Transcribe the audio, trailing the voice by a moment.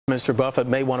Mr. Buffett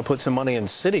may want to put some money in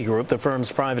Citigroup. The firm's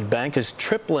private bank is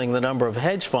tripling the number of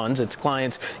hedge funds its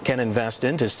clients can invest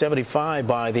in to 75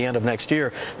 by the end of next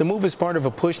year. The move is part of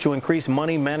a push to increase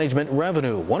money management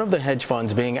revenue. One of the hedge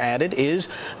funds being added is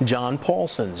John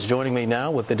Paulson's. Joining me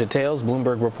now with the details,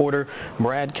 Bloomberg reporter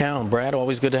Brad Keoun. Brad,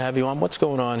 always good to have you on. What's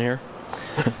going on here?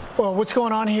 Well, what's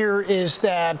going on here is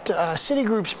that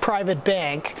Citigroup's private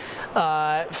bank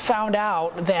found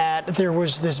out that there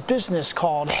was this business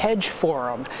called Hedge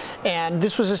Forum, and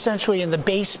this was essentially in the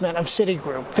basement of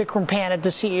Citigroup. Vikram Pant, the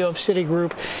CEO of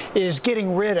Citigroup, is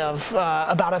getting rid of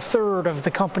about a third of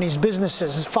the company's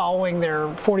businesses following their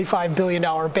 $45 billion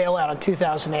bailout in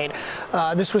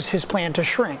 2008. This was his plan to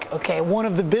shrink. Okay, one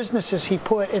of the businesses he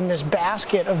put in this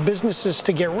basket of businesses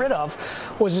to get rid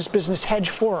of was this business Hedge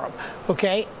Forum.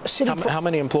 Okay. How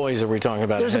many employees are we talking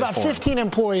about? There's about 15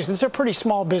 employees. It's a pretty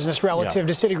small business relative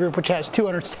to Citigroup, which has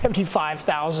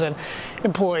 275,000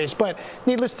 employees. But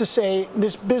needless to say,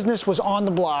 this business was on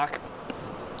the block.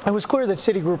 It was clear that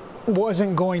Citigroup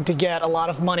wasn't going to get a lot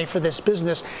of money for this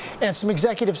business, and some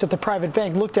executives at the private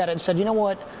bank looked at it and said, you know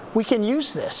what, we can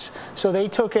use this. So they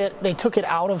took it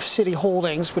out of Citi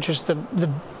Holdings, which is the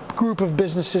group of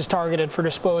businesses targeted for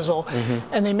disposal,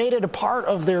 and they made it a part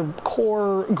of their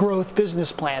core growth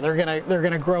business plan. They're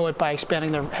gonna grow it by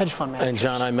expanding their hedge fund managers. And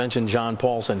John, I mentioned John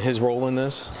Paulson. His role in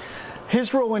this?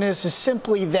 His role in this is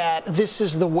simply that this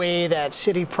is the way that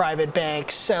Citi Private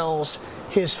Bank sells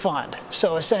his fund.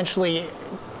 So essentially,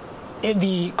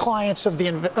 the clients of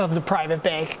the private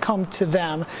bank come to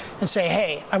them and say,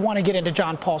 hey, I want to get into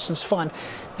John Paulson's fund.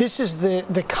 This is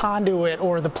the conduit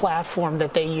or the platform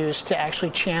that they use to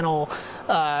actually channel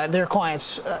their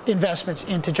clients' investments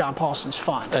into John Paulson's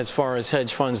fund. As far as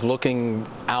hedge funds looking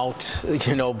out,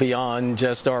 beyond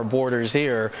just our borders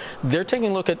here, they're taking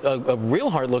a look at a real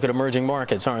hard look at emerging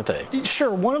markets, aren't they?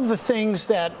 Sure. One of the things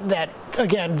that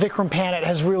again, Vikram Pant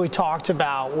has really talked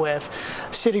about with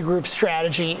Citigroup's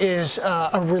strategy is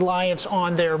a reliance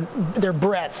on their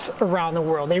breadth around the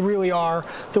world. They really are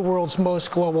the world's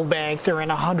most global bank. They're in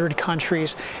 100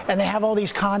 countries, and they have all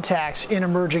these contacts in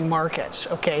emerging markets.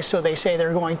 Okay, so they say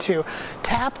they're going to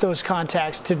tap those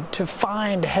contacts to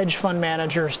find hedge fund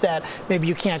managers that maybe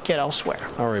you can't get elsewhere.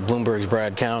 All right, Bloomberg's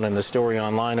Brad Keoun, and the story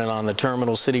online and on the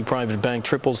terminal. Citi Private Bank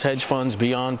triples hedge funds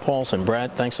beyond Paulson.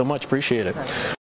 Brad, thanks so much. Appreciate it. Thanks.